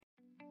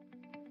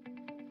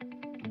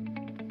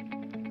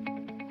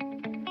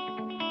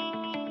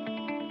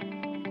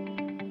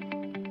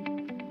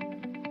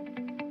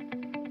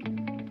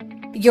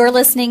You're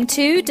listening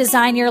to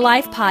Design Your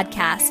Life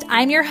podcast.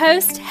 I'm your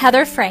host,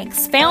 Heather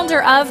Franks,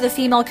 founder of the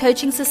Female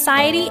Coaching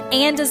Society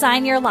and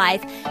Design Your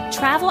Life,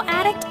 travel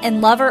addict and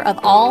lover of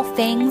all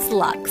things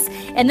luxe.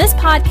 In this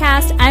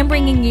podcast, I'm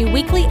bringing you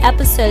weekly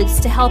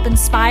episodes to help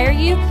inspire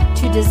you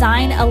to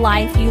design a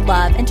life you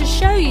love and to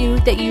show you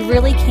that you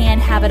really can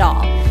have it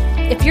all.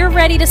 If you're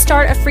ready to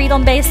start a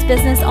freedom-based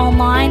business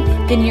online,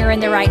 then you're in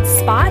the right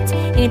spot.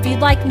 And if you'd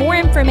like more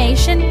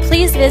information,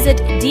 please visit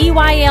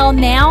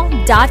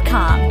dylnow.com.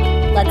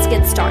 Let's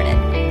get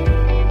started.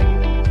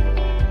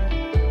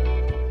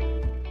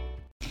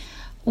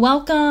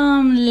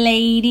 Welcome,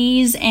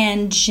 ladies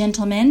and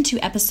gentlemen, to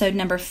episode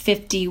number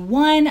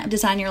 51 of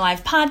Design Your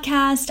Life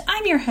podcast.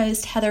 I'm your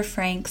host, Heather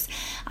Franks.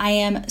 I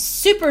am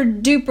super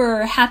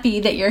duper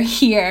happy that you're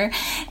here.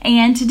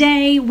 And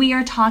today we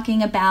are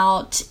talking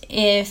about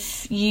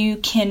if you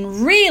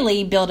can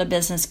really build a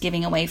business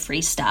giving away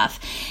free stuff.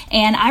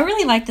 And I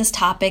really like this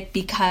topic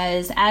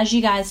because, as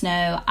you guys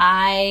know,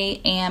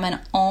 I am an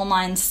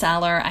online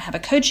seller. I have a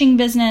coaching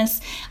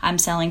business. I'm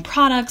selling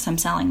products. I'm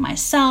selling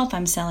myself.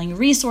 I'm selling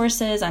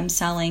resources. I'm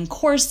selling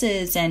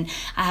courses, and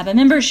I have a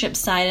membership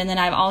site. And then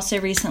I've also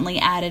recently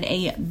added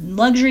a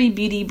luxury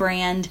beauty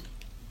brand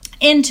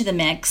into the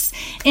mix,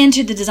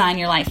 into the Design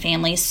Your Life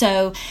family.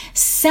 So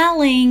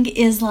selling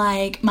is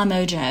like my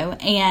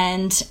mojo.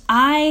 And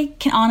I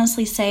can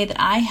honestly say that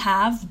I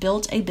have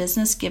built a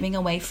business giving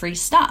away free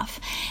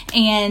stuff.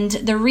 And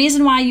the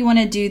reason why you want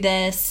to do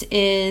this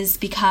is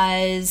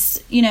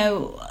because, you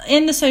know,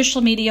 in the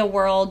social media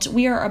world,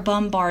 we are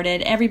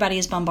bombarded, everybody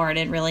is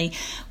bombarded really,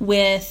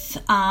 with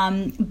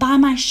buy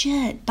my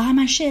shit, buy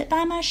my shit,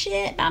 buy my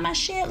shit, buy my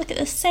shit, look at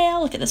this sale,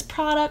 look at this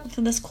product, look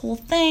at this cool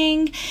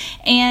thing.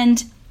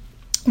 And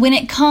when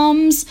it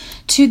comes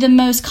to the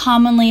most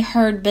commonly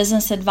heard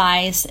business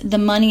advice, the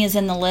money is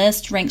in the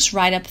list, ranks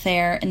right up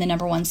there in the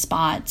number one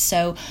spot.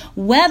 So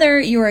whether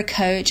you're a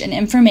coach, an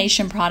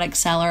information product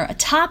seller, a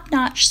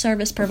top-notch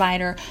service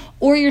provider,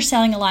 or you're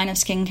selling a line of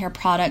skincare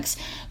products,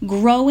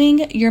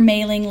 growing your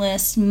mailing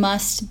list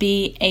must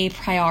be a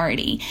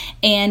priority.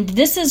 And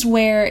this is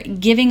where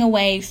giving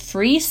away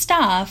free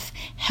stuff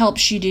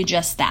helps you do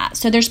just that.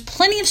 So there's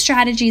plenty of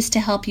strategies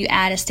to help you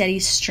add a steady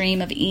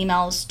stream of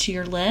emails to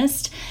your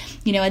list.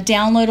 You know, a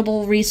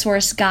downloadable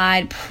resource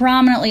guide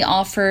prominently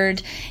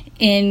offered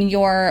in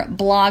your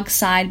blog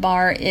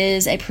sidebar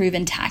is a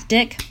proven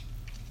tactic,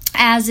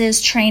 as is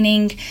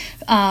training,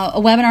 a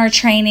webinar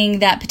training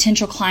that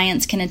potential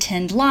clients can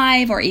attend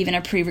live or even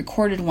a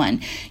pre-recorded one.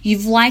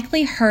 You've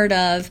likely heard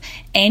of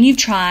and you've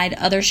tried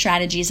other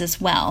strategies as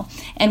well.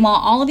 And while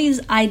all of these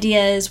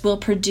ideas will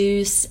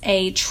produce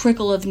a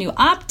trickle of new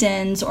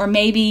opt-ins or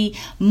maybe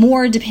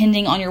more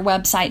depending on your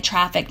website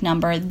traffic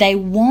number, they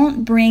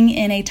won't bring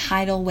in a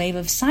tidal wave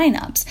of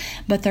signups.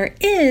 But there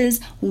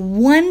is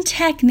one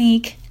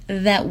technique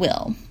that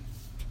will.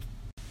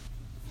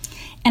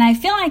 And I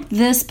feel like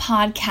this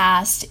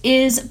podcast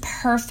is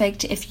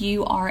perfect if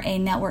you are a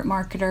network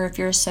marketer, if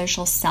you're a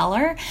social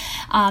seller,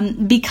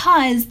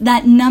 because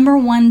that number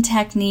one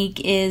technique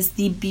is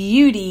the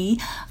beauty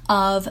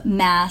of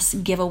mass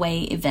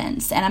giveaway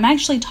events. And I'm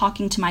actually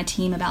talking to my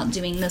team about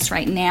doing this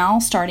right now,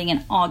 starting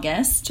in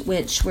August,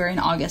 which we're in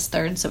August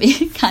 3rd, so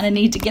we kind of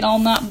need to get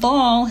on that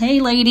ball. Hey,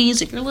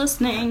 ladies, if you're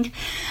listening.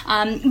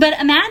 But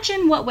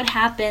imagine what would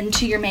happen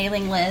to your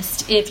mailing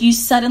list if you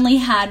suddenly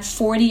had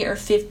 40 or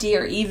 50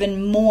 or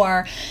even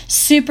more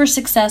super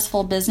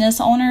successful business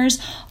owners,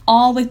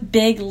 all with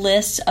big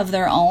lists of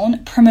their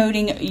own,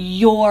 promoting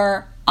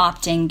your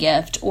opt-in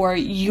gift or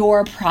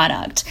your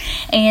product.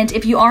 And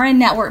if you are in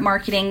network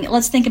marketing,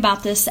 let's think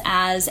about this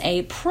as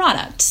a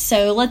product.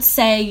 So let's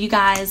say you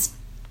guys,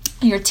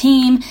 your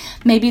team,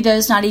 maybe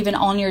those not even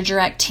on your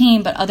direct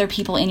team, but other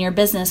people in your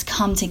business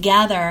come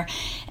together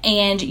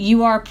and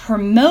you are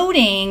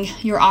promoting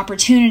your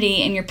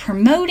opportunity and you're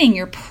promoting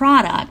your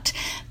product,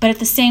 but at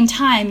the same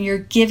time, you're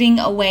giving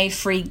away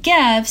free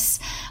gifts.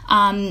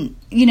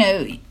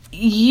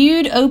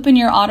 You'd open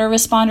your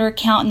autoresponder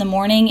account in the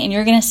morning and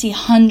you're going to see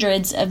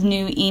hundreds of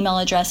new email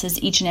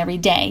addresses each and every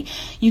day.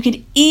 You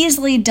could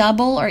easily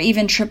double or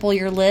even triple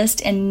your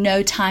list in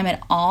no time at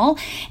all.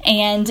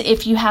 And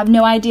if you have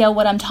no idea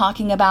what I'm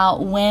talking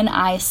about when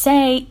I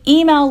say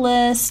email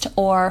list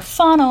or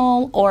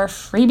funnel or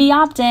freebie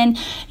opt-in,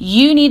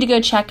 you need to go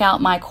check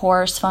out my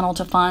course, Funnel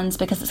to Funds,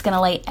 because it's going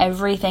to lay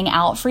everything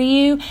out for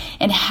you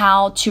and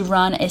how to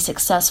run a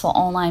successful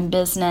online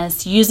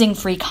business using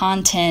free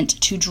content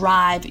to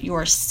drive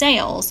your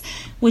sales,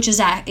 which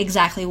is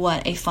exactly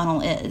what a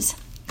funnel is.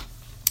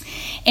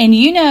 And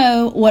you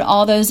know what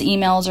all those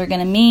emails are going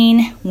to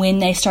mean when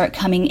they start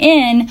coming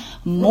in.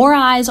 More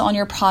eyes on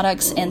your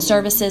products and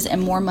services and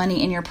more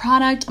money in your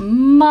product.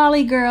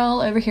 Molly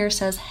girl over here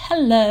says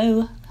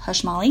hello.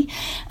 Hush, Molly.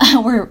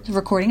 We're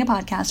recording a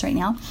podcast right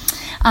now.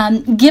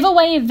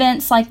 Giveaway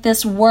events like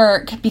this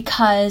work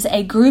because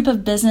a group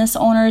of business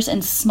owners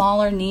in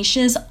smaller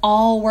niches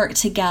all work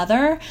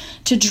together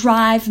to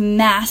drive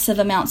massive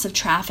amounts of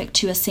traffic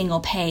to a single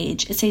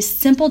page. It's a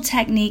simple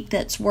technique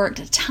that's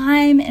worked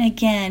time and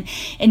again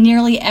in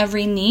nearly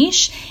every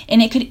niche,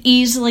 and it could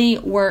easily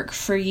work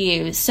for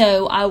you.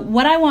 So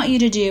what I want you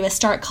to do is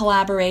start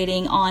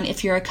collaborating on,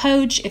 if you're a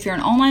coach, if you're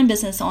an online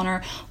business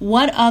owner,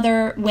 what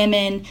other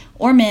women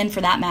or men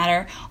for that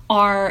matter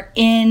are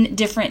in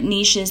different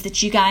niches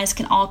that you guys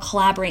can all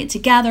collaborate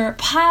together,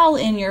 pile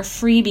in your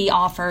freebie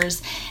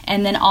offers,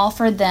 and then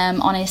offer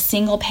them on a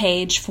single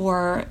page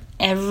for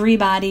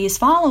everybody's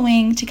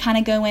following to kind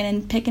of go in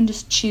and pick and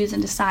just choose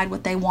and decide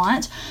what they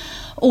want.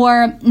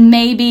 Or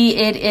maybe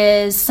it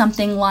is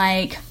something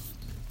like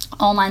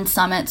online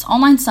summits.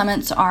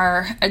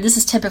 This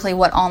is typically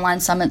what online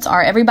summits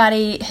are.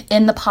 Everybody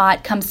in the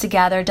pot comes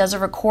together, does a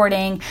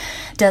recording,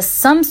 does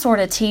some sort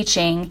of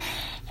teaching,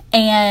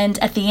 and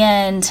at the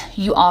end,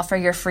 you offer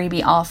your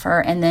freebie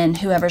offer, and then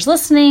whoever's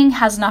listening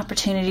has an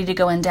opportunity to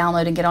go and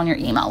download and get on your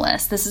email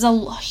list. This is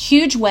a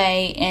huge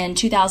way in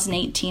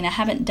 2018. I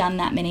haven't done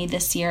that many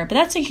this year, but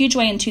that's a huge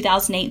way in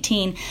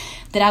 2018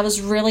 that I was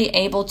really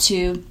able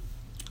to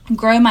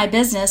grow my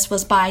business,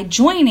 was by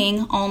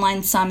joining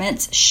online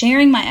summits,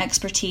 sharing my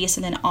expertise,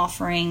 and then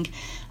offering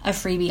a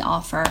freebie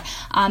offer.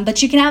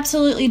 But you can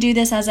absolutely do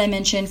this, as I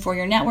mentioned, for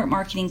your network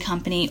marketing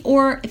company,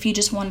 or if you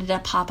just wanted to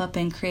pop up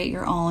and create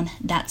your own,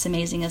 that's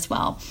amazing as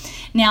well.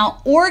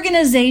 Now,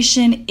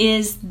 organization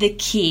is the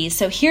key.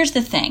 So here's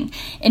the thing.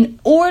 In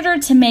order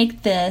to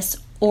make this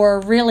or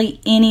really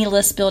any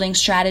list building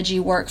strategy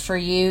work for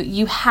you,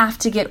 you have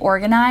to get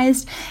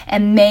organized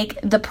and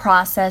make the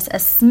process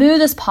as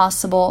smooth as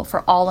possible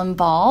for all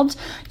involved.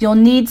 You'll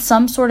need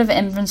some sort of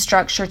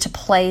infrastructure to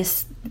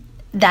place.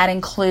 That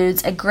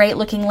includes a great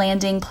looking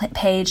landing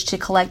page to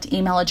collect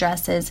email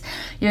addresses.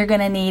 You're going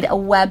to need a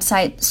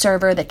website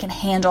server that can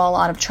handle a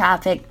lot of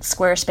traffic.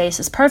 Squarespace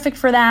is perfect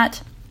for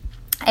that.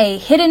 A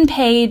hidden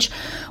page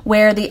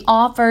where the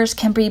offers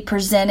can be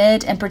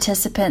presented and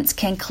participants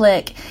can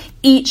click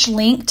each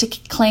link to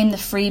claim the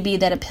freebie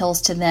that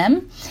appeals to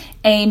them.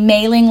 A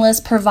mailing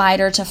list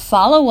provider to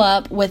follow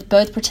up with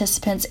both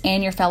participants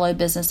and your fellow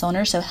business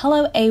owners. So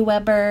hello,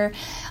 AWeber.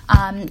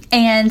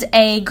 And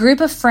a group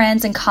of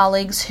friends and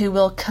colleagues who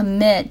will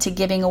commit to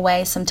giving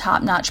away some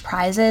top-notch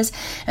prizes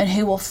and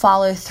who will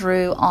follow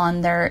through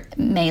on their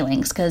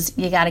mailings, because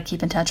you got to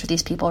keep in touch with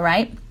these people,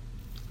 right?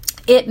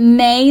 It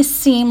may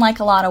seem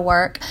like a lot of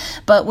work,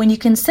 but when you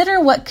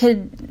consider what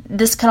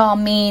this could all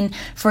mean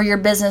for your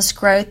business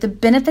growth, the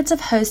benefits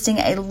of hosting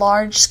a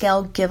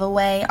large-scale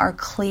giveaway are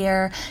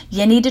clear.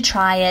 You need to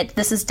try it.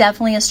 This is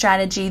definitely a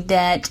strategy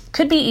that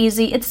could be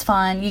easy. It's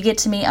fun. You get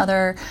to meet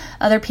other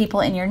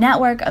people in your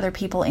network, other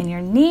people in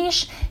your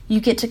niche.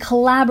 You get to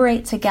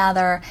collaborate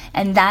together,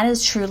 and that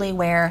is truly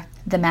where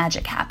the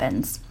magic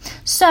happens.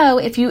 So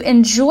if you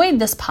enjoyed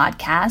this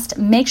podcast,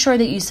 make sure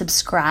that you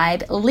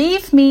subscribe,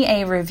 leave me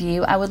a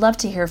review. I would love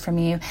to hear from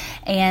you.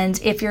 And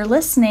if you're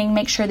listening,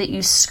 make sure that you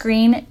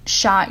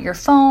screenshot your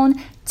phone,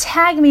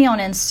 tag me on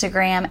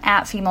Instagram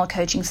at Female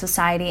Coaching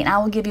Society, and I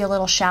will give you a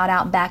little shout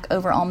out back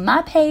over on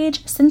my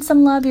page. Send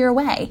some love your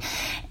way.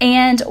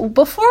 And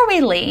before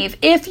we leave,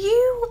 if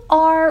you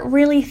are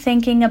really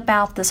thinking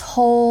about this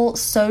whole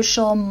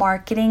social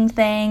marketing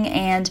thing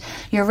and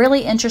you're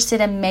really interested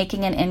in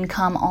making an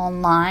income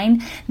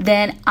online,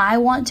 then I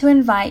want to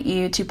invite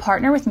you to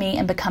partner with me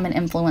and become an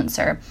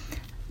influencer.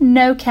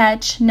 No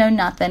catch, no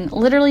nothing.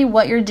 Literally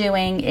what you're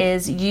doing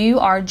is you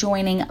are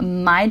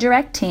joining my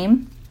direct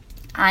team.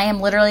 I am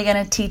literally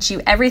going to teach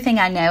you everything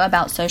I know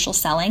about social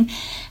selling,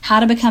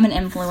 how to become an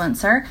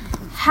influencer,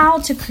 how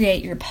to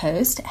create your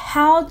post,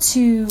 what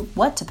to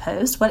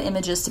post, what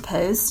images to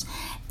post,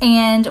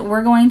 and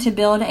we're going to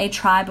build a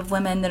tribe of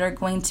women that are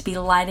going to be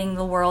lighting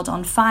the world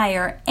on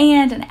fire.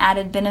 And an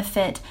added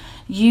benefit,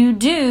 you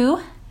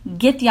do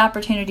get the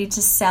opportunity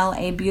to sell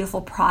a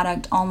beautiful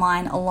product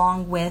online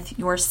along with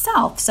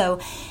yourself. So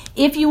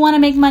if you want to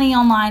make money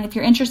online, if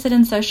you're interested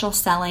in social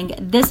selling,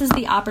 this is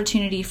the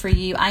opportunity for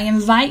you. I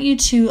invite you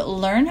to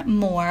learn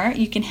more.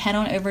 You can head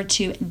on over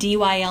to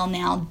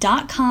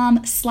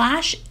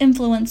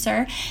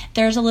dylnow.com/influencer.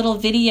 There's a little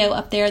video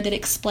up there that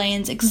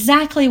explains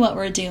exactly what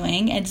we're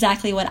doing,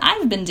 exactly what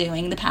I've been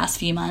doing the past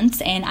few months,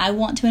 and I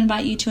want to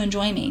invite you to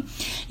join me.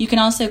 You can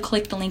also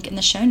click the link in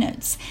the show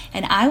notes,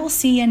 and I will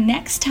see you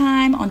next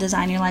time on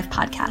Design Your Life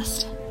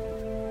Podcast.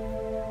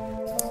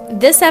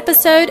 This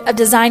episode of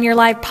Design Your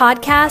Life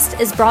Podcast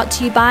is brought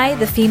to you by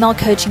the Female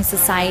Coaching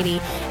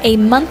Society, a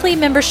monthly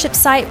membership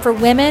site for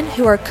women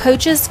who are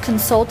coaches,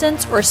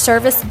 consultants, or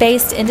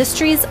service-based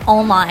industries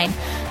online,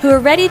 who are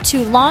ready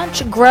to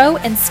launch, grow,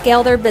 and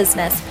scale their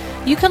business.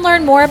 You can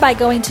learn more by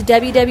going to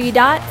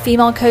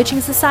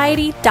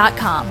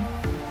www.femalecoachingsociety.com.